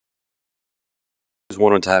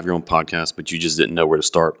Wanted to have your own podcast, but you just didn't know where to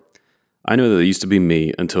start. I know that used to be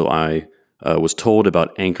me until I was told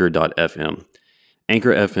about Anchor.fm.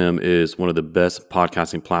 Anchor FM is one of the best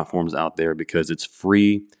podcasting platforms out there because it's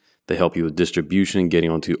free. They help you with distribution, getting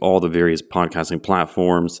onto all the various podcasting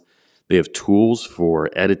platforms. They have tools for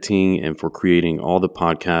editing and for creating all the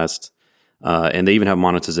podcasts, and they even have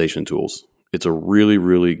monetization tools. It's a really,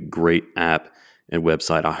 really great app and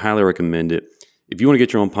website. I highly recommend it. If you want to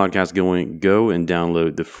get your own podcast going, go and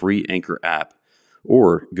download the free Anchor app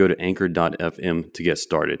or go to anchor.fm to get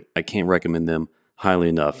started. I can't recommend them highly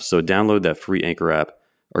enough. So download that free Anchor app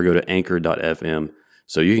or go to anchor.fm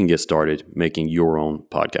so you can get started making your own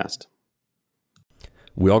podcast.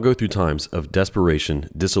 We all go through times of desperation,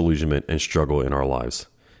 disillusionment, and struggle in our lives.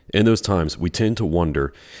 In those times, we tend to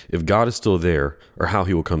wonder if God is still there or how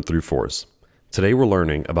he will come through for us. Today we're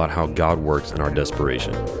learning about how God works in our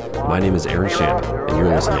desperation. My name is Aaron Shamp, and you're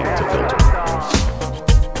listening to Filter.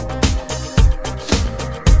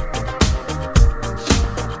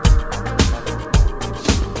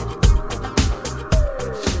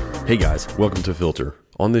 Hey guys, welcome to Filter.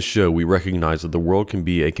 On this show, we recognize that the world can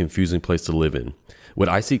be a confusing place to live in. What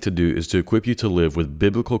I seek to do is to equip you to live with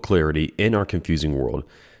biblical clarity in our confusing world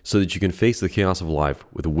so that you can face the chaos of life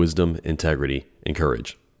with wisdom, integrity, and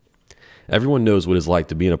courage. Everyone knows what it's like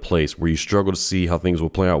to be in a place where you struggle to see how things will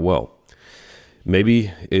play out well.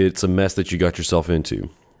 Maybe it's a mess that you got yourself into.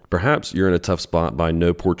 Perhaps you're in a tough spot by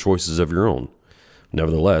no poor choices of your own.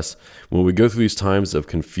 Nevertheless, when we go through these times of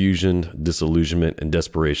confusion, disillusionment, and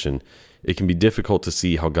desperation, it can be difficult to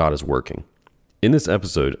see how God is working. In this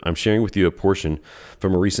episode, I'm sharing with you a portion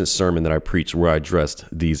from a recent sermon that I preached where I addressed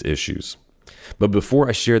these issues. But before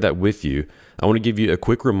I share that with you, I want to give you a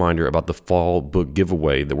quick reminder about the fall book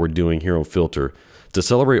giveaway that we're doing here on Filter to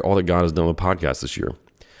celebrate all that God has done with podcasts this year.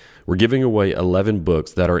 We're giving away 11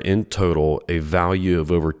 books that are in total a value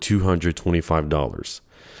of over $225.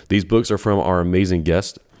 These books are from our amazing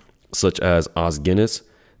guests, such as Os Guinness,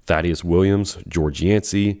 Thaddeus Williams, George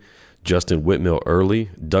Yancey, Justin Whitmell Early,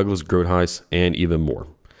 Douglas Groothuis, and even more.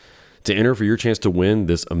 To enter for your chance to win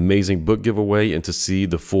this amazing book giveaway and to see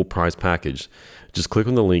the full prize package, just click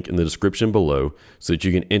on the link in the description below so that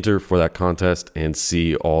you can enter for that contest and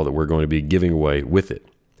see all that we're going to be giving away with it.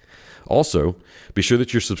 Also, be sure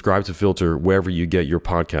that you're subscribed to Filter wherever you get your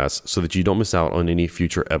podcasts so that you don't miss out on any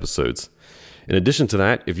future episodes. In addition to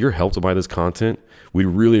that, if you're helped by this content, we'd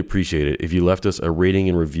really appreciate it if you left us a rating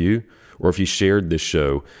and review or if you shared this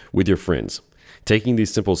show with your friends. Taking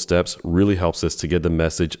these simple steps really helps us to get the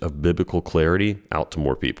message of biblical clarity out to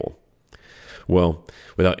more people. Well,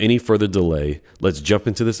 without any further delay, let's jump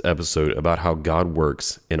into this episode about how God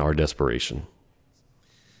works in our desperation.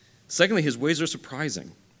 Secondly, his ways are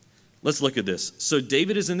surprising. Let's look at this. So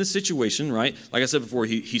David is in this situation, right? Like I said before,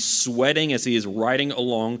 he's sweating as he is riding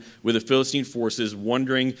along with the Philistine forces,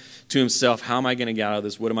 wondering to himself, how am I going to get out of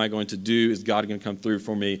this? What am I going to do? Is God going to come through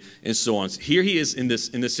for me? And so on. So here he is in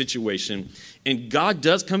this situation, and God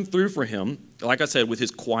does come through for him. Like I said, with his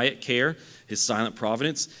quiet care, his silent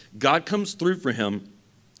providence, God comes through for him.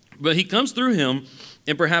 But he comes through him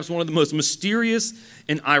in perhaps one of the most mysterious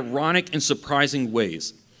and ironic and surprising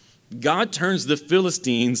ways. God turns the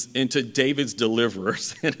Philistines into David's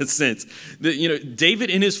deliverers, in a sense. David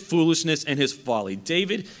in his foolishness and his folly,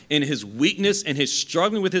 David in his weakness and his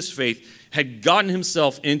struggling with his faith, had gotten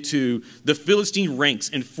himself into the Philistine ranks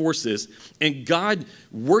and forces, and God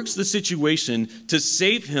works the situation to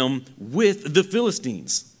save him with the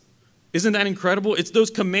Philistines. Isn't that incredible? It's those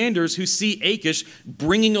commanders who see Achish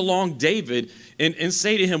bringing along David and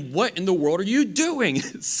say to him, what in the world are you doing?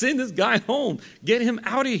 Send this guy home. Get him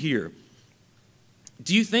out of here.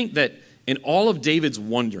 Do you think that in all of David's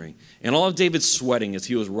wondering, and all of David's sweating as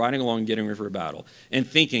he was riding along getting ready for a battle, and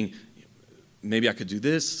thinking, maybe I could do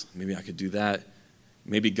this, maybe I could do that,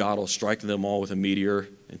 maybe God will strike them all with a meteor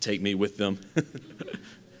and take me with them.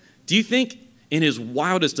 Do you think in his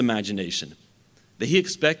wildest imagination that he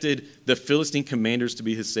expected the Philistine commanders to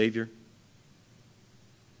be his savior?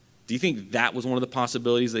 Do you think that was one of the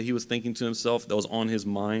possibilities that he was thinking to himself, that was on his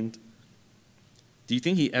mind? Do you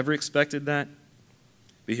think he ever expected that?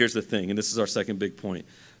 But here's the thing, and this is our second big point.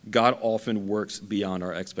 God often works beyond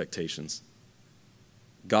our expectations.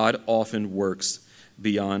 God often works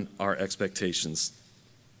beyond our expectations.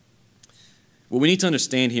 What we need to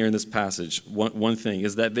understand here in this passage, one thing,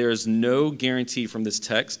 is that there is no guarantee from this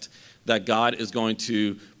text that God is going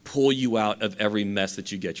to pull you out of every mess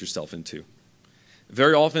that you get yourself into.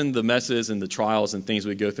 Very often the messes and the trials and things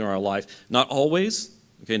we go through in our life, not always,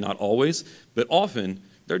 but often,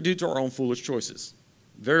 they're due to our own foolish choices.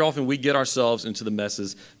 Very often we get ourselves into the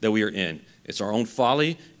messes that we are in. It's our own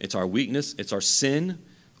folly, it's our weakness, it's our sin,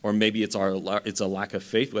 or maybe it's a lack of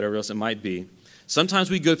faith, whatever else it might be.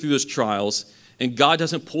 Sometimes we go through those trials, and God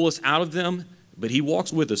doesn't pull us out of them, but he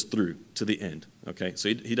walks with us through to the end. Okay, so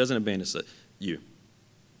he doesn't abandon you.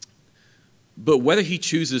 But whether he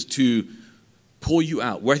chooses to pull you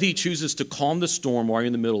out, whether he chooses to calm the storm while you're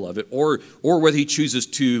in the middle of it, or whether he chooses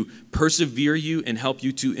to persevere you and help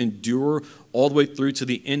you to endure all the way through to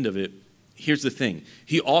the end of it, here's the thing.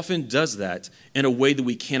 He often does that in a way that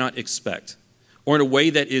we cannot expect, or in a way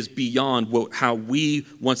that is beyond how we,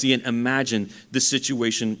 once again, imagine the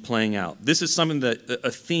situation playing out. This is something a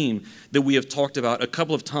theme that we have talked about a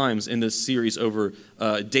couple of times in this series over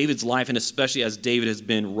David's life, and especially as David has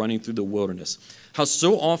been running through the wilderness. How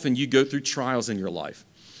so often you go through trials in your life.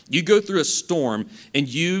 You go through a storm, and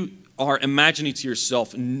you are imagining to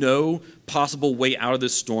yourself no possible way out of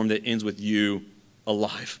this storm that ends with you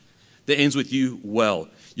alive, that ends with you well.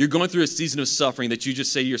 You're going through a season of suffering that you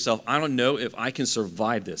just say to yourself, I don't know if I can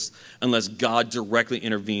survive this unless God directly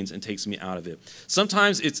intervenes and takes me out of it.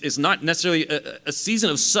 Sometimes it's not necessarily a season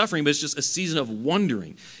of suffering, but it's just a season of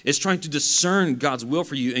wondering. It's trying to discern God's will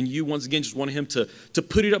for you, and you once again just want him to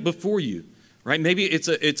put it up before you. Right? Maybe it's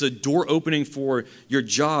a door opening for your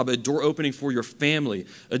job, a door opening for your family,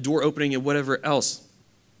 a door opening and whatever else.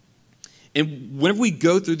 And whenever we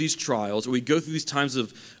go through these trials, or we go through these times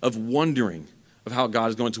of wondering of how God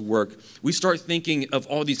is going to work, we start thinking of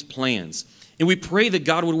all these plans. And we pray that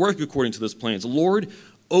God would work according to those plans. Lord,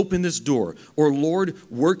 open this door. Or Lord,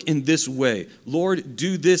 work in this way. Lord,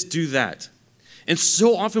 do this, do that. And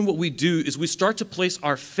so often what we do is we start to place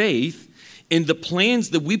our faith in the plans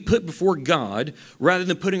that we put before God rather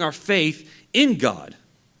than putting our faith in God.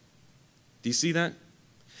 Do you see that?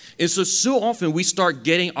 And so often we start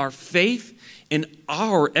getting our faith and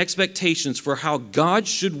our expectations for how God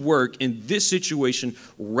should work in this situation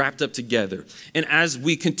wrapped up together. And as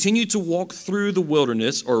we continue to walk through the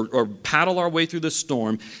wilderness or paddle our way through the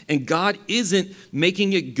storm, and God isn't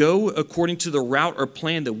making it go according to the route or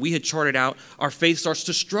plan that we had charted out, our faith starts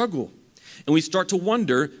to struggle. And we start to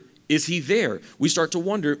wonder, is he there? We start to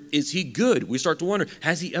wonder, is he good? We start to wonder,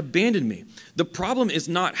 has he abandoned me? The problem is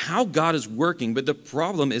not how God is working, but the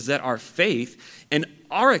problem is that our faith and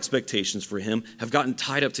our expectations for him have gotten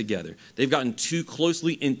tied up together. They've gotten too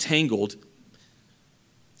closely entangled.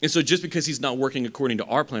 And so just because he's not working according to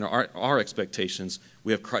our plan or our expectations,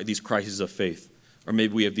 we have these crises of faith. Or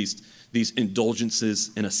maybe we have these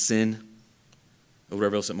indulgences in a sin, or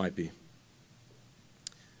whatever else it might be.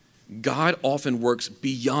 God often works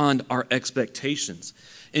beyond our expectations.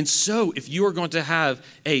 And so if you are going to have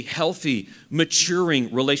a healthy,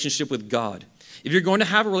 maturing relationship with God, if you're going to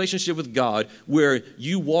have a relationship with God where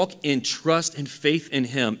you walk in trust and faith in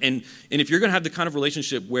him, and if you're going to have the kind of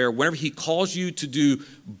relationship where whenever he calls you to do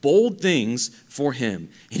bold things for him,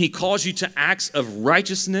 and he calls you to acts of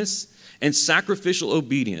righteousness and sacrificial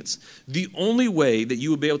obedience, the only way that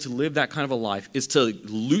you will be able to live that kind of a life is to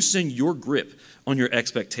loosen your grip on your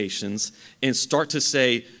expectations and start to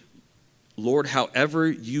say, Lord, however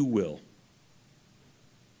you will,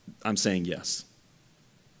 I'm saying yes.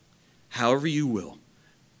 However you will,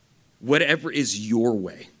 whatever is your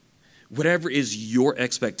way, whatever is your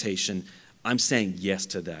expectation, I'm saying yes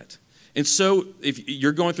to that. And so if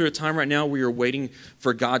you're going through a time right now where you're waiting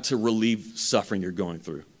for God to relieve suffering you're going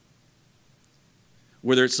through,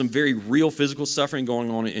 whether it's some very real physical suffering going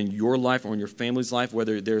on in your life or in your family's life,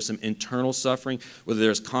 whether there's some internal suffering, whether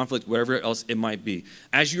there's conflict, whatever else it might be.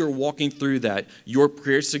 As you are walking through that, your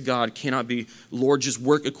prayers to God cannot be, Lord, just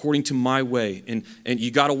work according to my way. And you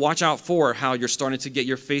got to watch out for how you're starting to get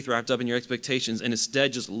your faith wrapped up in your expectations, and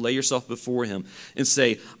instead just lay yourself before him and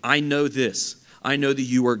say, I know this. I know that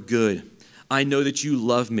you are good. I know that you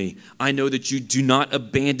love me. I know that you do not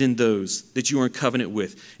abandon those that you are in covenant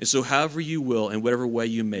with. And so however you will, and whatever way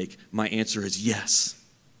you make, my answer is yes.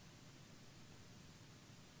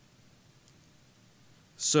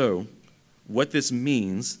 So what this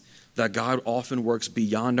means, that God often works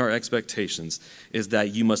beyond our expectations, is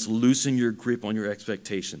that you must loosen your grip on your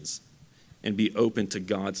expectations and be open to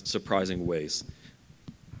God's surprising ways.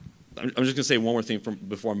 I'm just going to say one more thing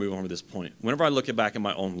before I move on to this point. Whenever I look back in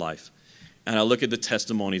my own life, and I look at the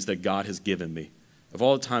testimonies that God has given me of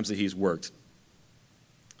all the times that he's worked,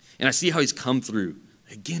 and I see how he's come through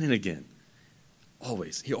again and again.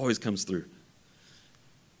 He always comes through.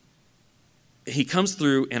 He comes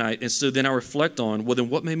through, and so then I reflect on, well, then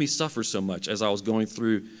what made me suffer so much as I was going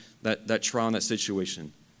through that trial and that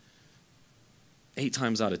situation? 8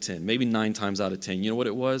 times out of 10, maybe 9 times out of 10. You know what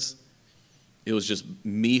it was? It was just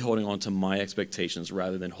me holding on to my expectations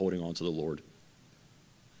rather than holding on to the Lord.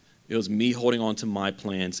 It was me holding on to my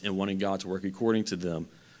plans and wanting God to work according to them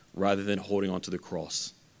rather than holding on to the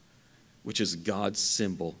cross, which is God's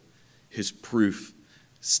symbol, his proof,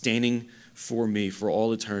 standing for me for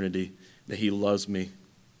all eternity, that he loves me,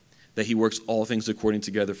 that he works all things according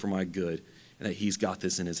together for my good, and that he's got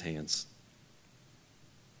this in his hands.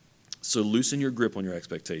 So loosen your grip on your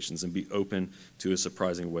expectations and be open to his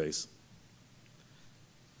surprising ways.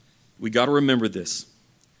 We got to remember this,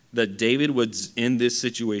 that David was in this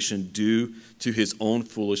situation due to his own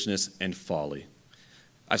foolishness and folly.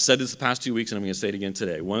 I've said this the past 2 weeks, and I'm going to say it again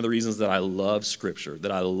today. One of the reasons that I love Scripture,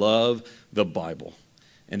 that I love the Bible,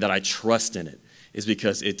 and that I trust in it, is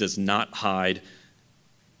because it does not hide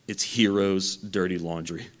its hero's dirty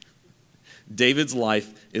laundry. David's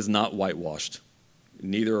life is not whitewashed.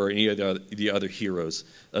 Neither are any of the other heroes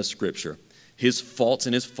of Scripture. His faults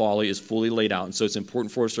and his folly is fully laid out, and so it's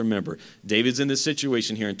important for us to remember. David's in this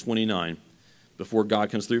situation here in 29, before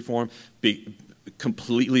God comes through for him,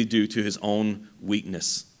 completely due to his own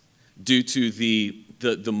weakness, due to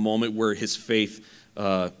the moment where his faith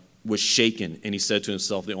was shaken, and he said to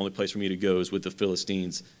himself, the only place for me to go is with the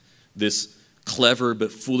Philistines. This clever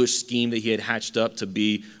but foolish scheme that he had hatched up to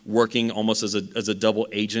be working almost as a double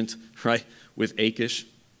agent, right, with Achish.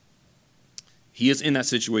 He is in that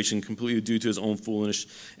situation completely due to his own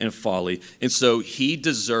foolishness and folly. And so he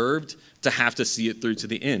deserved to have to see it through to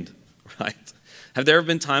the end, right? Have there ever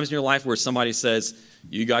been times in your life where somebody says,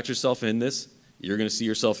 you got yourself in this, you're going to see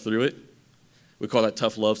yourself through it? We call that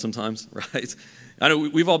tough love sometimes, right? I know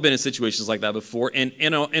we've all been in situations like that before. And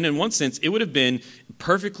in one sense, it would have been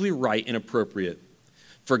perfectly right and appropriate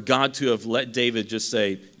for God to have let David just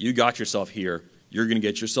say, you got yourself here, you're going to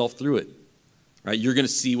get yourself through it, right? You're going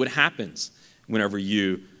to see what happens whenever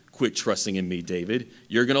you quit trusting in me, David.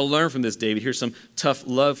 You're going to learn from this, David. Here's some tough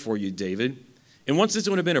love for you, David. And once this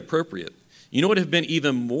would have been appropriate, you know what would have been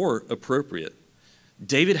even more appropriate?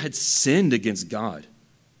 David had sinned against God.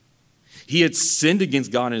 He had sinned against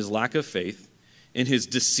God in his lack of faith, in his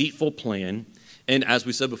deceitful plan, and as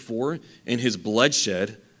we said before, in his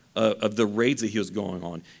bloodshed of the raids that he was going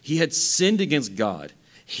on. He had sinned against God.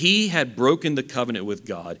 He had broken the covenant with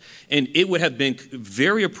God, and it would have been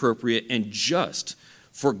very appropriate and just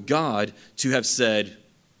for God to have said,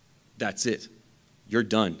 that's it. You're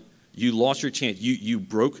done. You lost your chance. You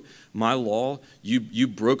broke my law. You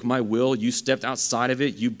broke my will. You stepped outside of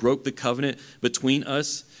it. You broke the covenant between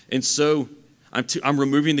us. And so I'm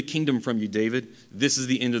removing the kingdom from you, David. This is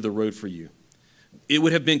the end of the road for you. It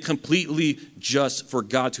would have been completely just for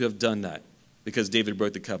God to have done that because David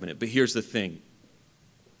broke the covenant. But here's the thing.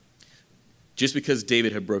 Just because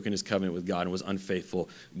David had broken his covenant with God and was unfaithful,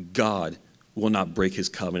 God will not break his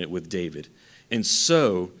covenant with David. And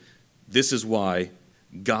so, this is why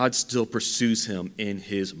God still pursues him in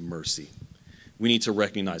his mercy. We need to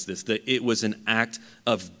recognize this, that it was an act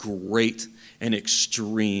of great and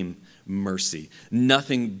extreme mercy.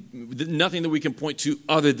 Nothing that we can point to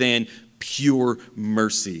other than pure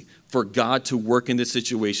mercy for God to work in this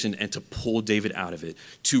situation and to pull David out of it,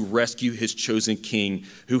 to rescue his chosen king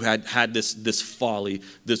who had this folly,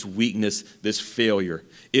 this weakness, this failure.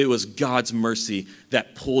 It was God's mercy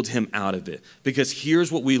that pulled him out of it. Because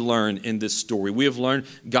here's what we learn in this story. We have learned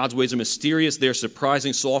God's ways are mysterious. They're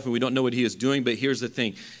surprising. So often we don't know what he is doing. But here's the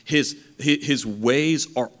thing. His ways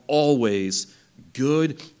are always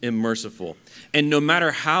good and merciful. And no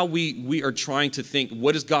matter how we are trying to think,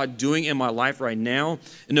 what is God doing in my life right now?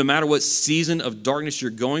 And no matter what season of darkness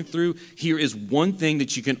you're going through, here is one thing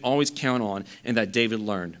that you can always count on and that David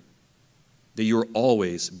learned, that you are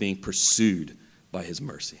always being pursued by his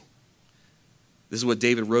mercy. This is what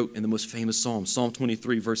David wrote in the most famous psalm, Psalm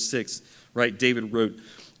 23, verse 6, right? David wrote,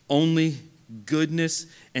 only goodness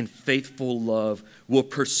and faithful love will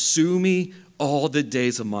pursue me all the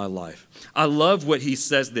days of my life. I love what he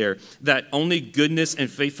says there, that only goodness and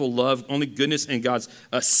faithful love, only goodness and God's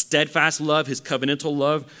steadfast love, his covenantal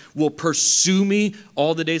love, will pursue me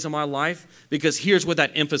all the days of my life, because here's what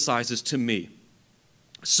that emphasizes to me.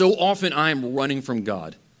 So often I am running from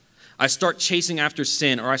God. I start chasing after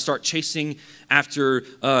sin, or I start chasing after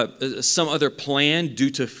some other plan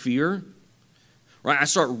due to fear. Right? I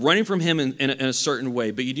start running from him in a certain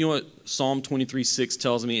way. But you know what Psalm 23:6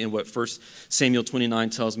 tells me, and what 1 Samuel 29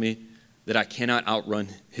 tells me? That I cannot outrun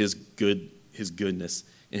his goodness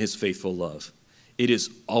and his faithful love. It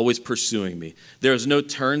is always pursuing me. There is no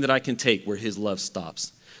turn that I can take where his love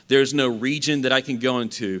stops. There is no region that I can go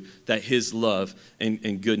into that his love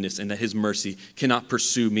and goodness and that his mercy cannot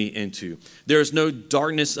pursue me into. There is no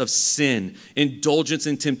darkness of sin, indulgence,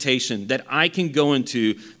 and temptation that I can go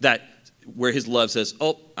into that where his love says,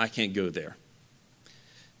 oh, I can't go there.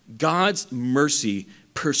 God's mercy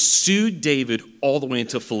pursued David all the way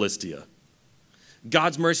into Philistia.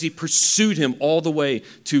 God's mercy pursued him all the way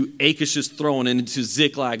to Achish's throne and into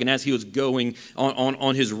Ziklag. And as he was going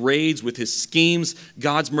on his raids with his schemes,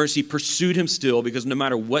 God's mercy pursued him still, because no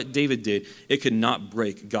matter what David did, it could not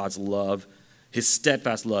break God's love, his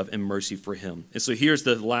steadfast love and mercy for him. And so here's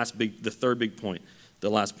the third big point,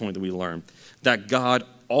 the last point that we learn, that God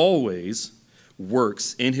always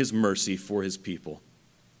works in his mercy for his people.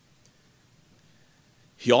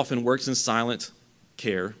 He often works in silent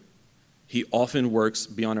care. He often works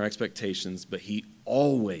beyond our expectations, but he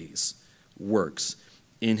always works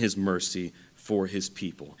in his mercy for his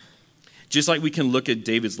people. Just like we can look at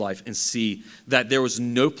David's life and see that there was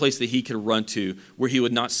no place that he could run to where he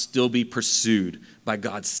would not still be pursued by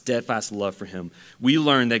God's steadfast love for him. We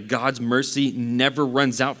learn that God's mercy never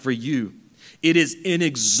runs out for you. It is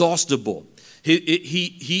inexhaustible.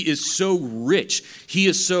 He is so rich. He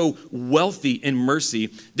is so wealthy in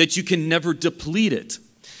mercy that you can never deplete it.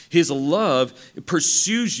 His love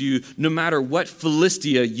pursues you no matter what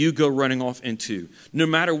Philistia you go running off into, no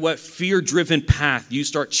matter what fear-driven path you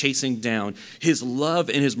start chasing down. His love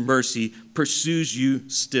and his mercy pursues you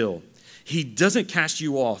still. He doesn't cast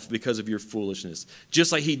you off because of your foolishness,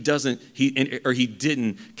 just like he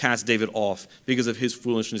didn't cast David off because of his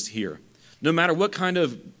foolishness here. No matter what kind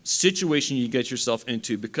of situation you get yourself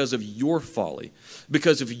into because of your folly,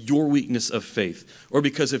 because of your weakness of faith, or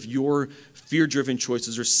because of your fear-driven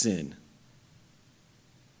choices or sin,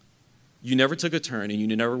 you never took a turn and you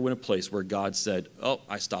never went a place where God said, oh,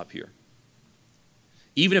 I stop here.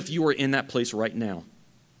 Even if you are in that place right now,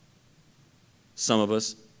 some of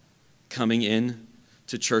us coming in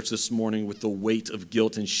to church this morning with the weight of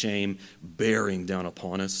guilt and shame bearing down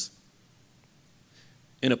upon us,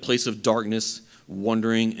 in a place of darkness,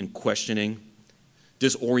 wondering and questioning,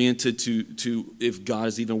 disoriented to if God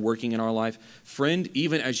is even working in our life. Friend,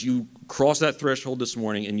 even as you cross that threshold this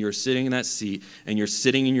morning and you're sitting in that seat and you're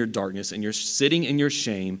sitting in your darkness and you're sitting in your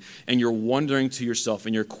shame and you're wondering to yourself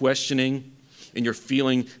and you're questioning and you're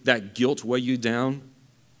feeling that guilt weigh you down,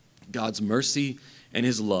 God's mercy and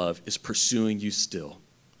his love is pursuing you still.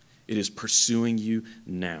 It is pursuing you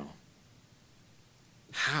now.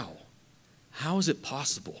 How? How is it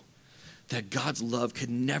possible that God's love could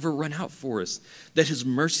never run out for us, that his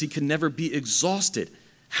mercy could never be exhausted?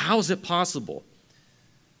 How is it possible?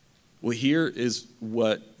 Well, here is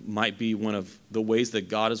what might be one of the ways that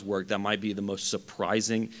God has worked that might be the most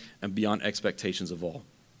surprising and beyond expectations of all.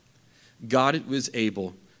 God was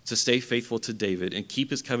able to stay faithful to David and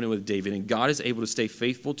keep his covenant with David, and God is able to stay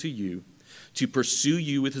faithful to you, to pursue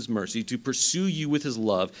you with his mercy, to pursue you with his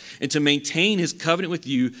love, and to maintain his covenant with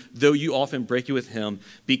you, though you often break it with him,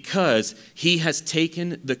 because he has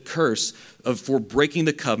taken the curse for breaking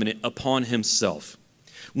the covenant upon himself.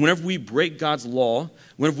 Whenever we break God's law,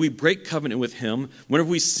 whenever we break covenant with him, whenever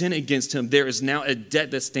we sin against him, there is now a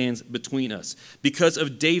debt that stands between us. Because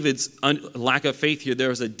of David's lack of faith here, there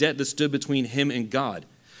was a debt that stood between him and God.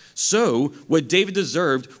 So what David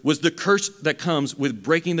deserved was the curse that comes with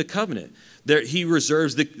breaking the covenant. He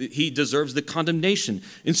deserves the condemnation.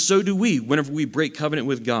 And so do we whenever we break covenant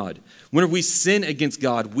with God. Whenever we sin against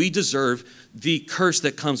God, we deserve the curse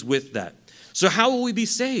that comes with that. So how will we be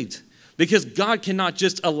saved? Because God cannot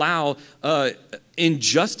just allow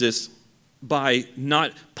injustice by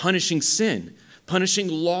not punishing sin, punishing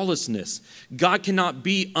lawlessness. God cannot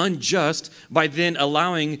be unjust by then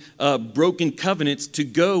allowing broken covenants to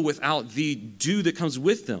go without the due that comes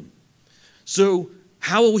with them. So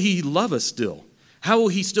how will he love us still? How will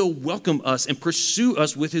he still welcome us and pursue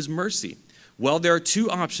us with his mercy? Well, there are two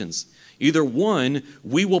options. Either one,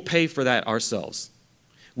 we will pay for that ourselves.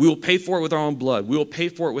 We will pay for it with our own blood. We will pay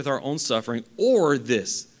for it with our own suffering. Or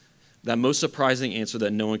this, that most surprising answer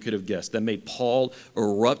that no one could have guessed, that made Paul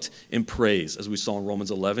erupt in praise, as we saw in Romans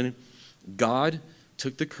 11. God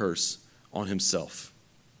took the curse on himself.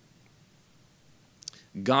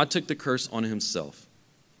 God took the curse on himself.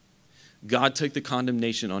 God took the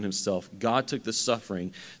condemnation on himself. God took the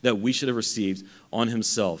suffering that we should have received on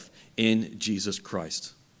himself in Jesus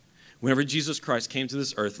Christ. Whenever Jesus Christ came to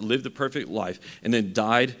this earth, lived the perfect life, and then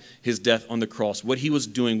died his death on the cross, what he was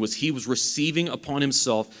doing was he was receiving upon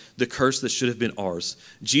himself the curse that should have been ours.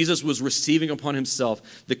 Jesus was receiving upon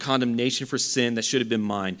himself the condemnation for sin that should have been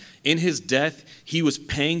mine. In his death, he was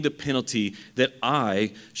paying the penalty that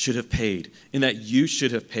I should have paid and that you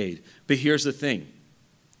should have paid. But here's the thing.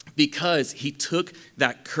 Because he took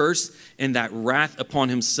that curse and that wrath upon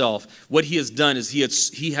himself, what he has done is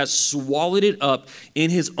he has swallowed it up in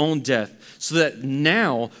his own death, so that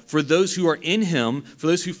now for those who are in him, for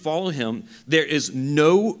those who follow him, there is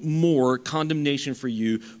no more condemnation for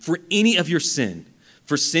you for any of your sin,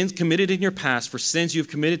 for sins committed in your past, for sins you've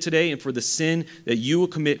committed today, and for the sin that you will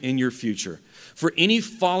commit in your future. For any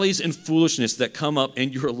follies and foolishness that come up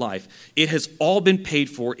in your life, it has all been paid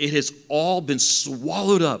for. It has all been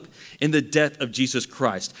swallowed up in the death of Jesus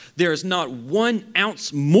Christ. There is not 1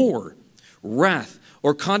 ounce more wrath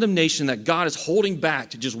or condemnation that God is holding back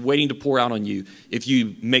to just waiting to pour out on you if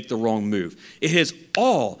you make the wrong move. It has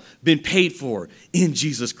all been paid for in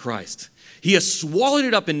Jesus Christ. He has swallowed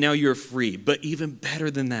it up and now you're free. But even better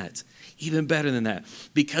than that,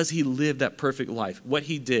 because he lived that perfect life, what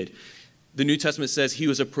he did, the New Testament says he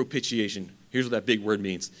was a propitiation. Here's what that big word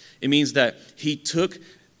means. It means that he took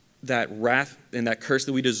that wrath and that curse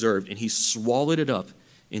that we deserved and he swallowed it up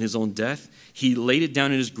in his own death. He laid it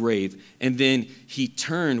down in his grave, and then he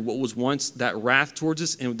turned what was once that wrath towards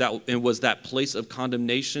us and was that place of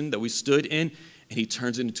condemnation that we stood in, and he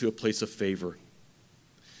turns it into a place of favor.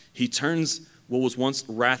 He turns what was once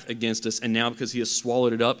wrath against us, and now because he has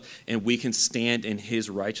swallowed it up, and we can stand in his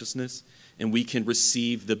righteousness, and we can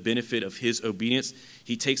receive the benefit of his obedience,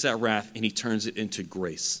 he takes that wrath and he turns it into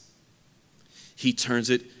grace. He turns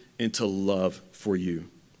it into love for you.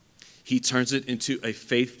 He turns it into a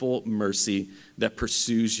faithful mercy that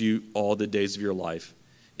pursues you all the days of your life,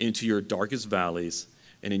 into your darkest valleys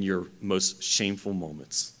and in your most shameful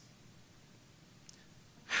moments.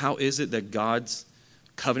 How is it that God's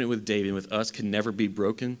covenant with David and with us can never be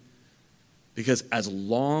broken? Because as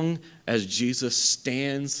long as Jesus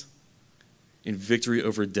stands in victory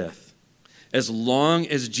over death, as long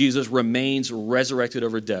as Jesus remains resurrected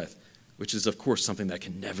over death, which is, of course, something that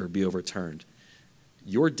can never be overturned,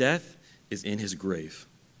 your death is in his grave.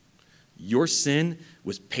 Your sin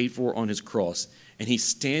was paid for on his cross, and he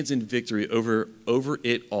stands in victory over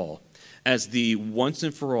it all as the once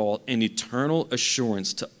and for all and eternal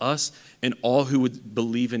assurance to us and all who would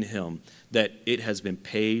believe in him that it has been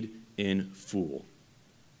paid in full.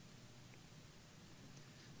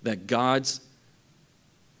 That God's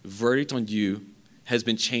verdict on you has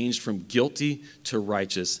been changed from guilty to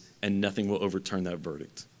righteous, and nothing will overturn that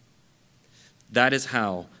verdict. That is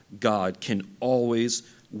how God can always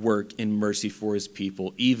work in mercy for his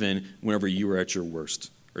people, even whenever you are at your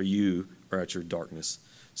worst or you are at your darkness.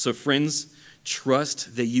 So friends,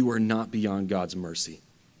 trust that you are not beyond God's mercy.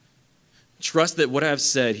 Trust that what I've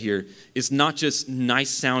said here is not just nice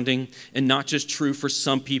sounding and not just true for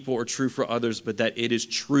some people or true for others, but that it is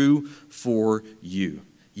true for you.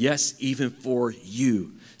 Yes, even for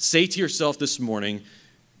you. Say to yourself this morning,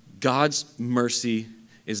 God's mercy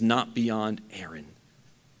is not beyond Aaron.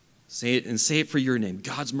 Say it, and say it for your name.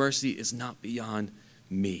 God's mercy is not beyond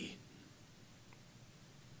me.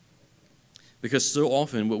 Because so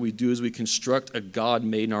often what we do is we construct a God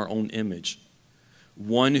made in our own image.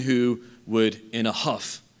 One who would, in a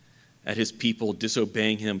huff, at his people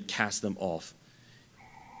disobeying him, cast them off.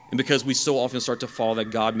 And because we so often start to follow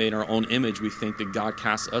that God made in our own image, we think that God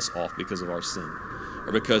casts us off because of our sin.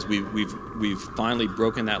 Or because we've finally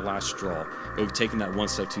broken that last straw, or we've taken that one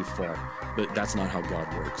step too far. But that's not how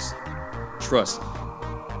God works. Trust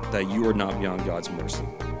that you are not beyond God's mercy.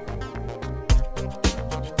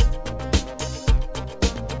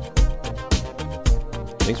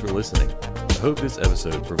 Thanks for listening. I hope this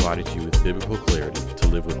episode provided you with biblical clarity to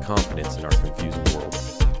live with confidence in our confusing world.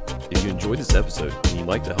 If you enjoyed this episode and you'd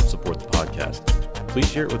like to help support the podcast, please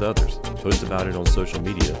share it with others, post about it on social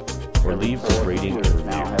media, or leave a rating and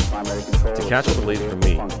review. To catch all the latest from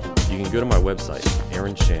me, you can go to my website,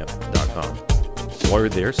 aaronchamp.com. While you're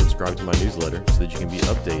there, subscribe to my newsletter so that you can be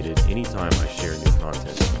updated anytime I share new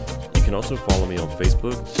content. You can also follow me on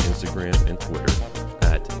Facebook, Instagram, and Twitter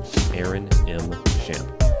at Aaron M. Champ.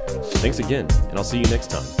 Thanks again, and I'll see you next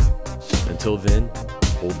time. Until then,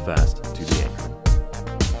 hold fast to the aim.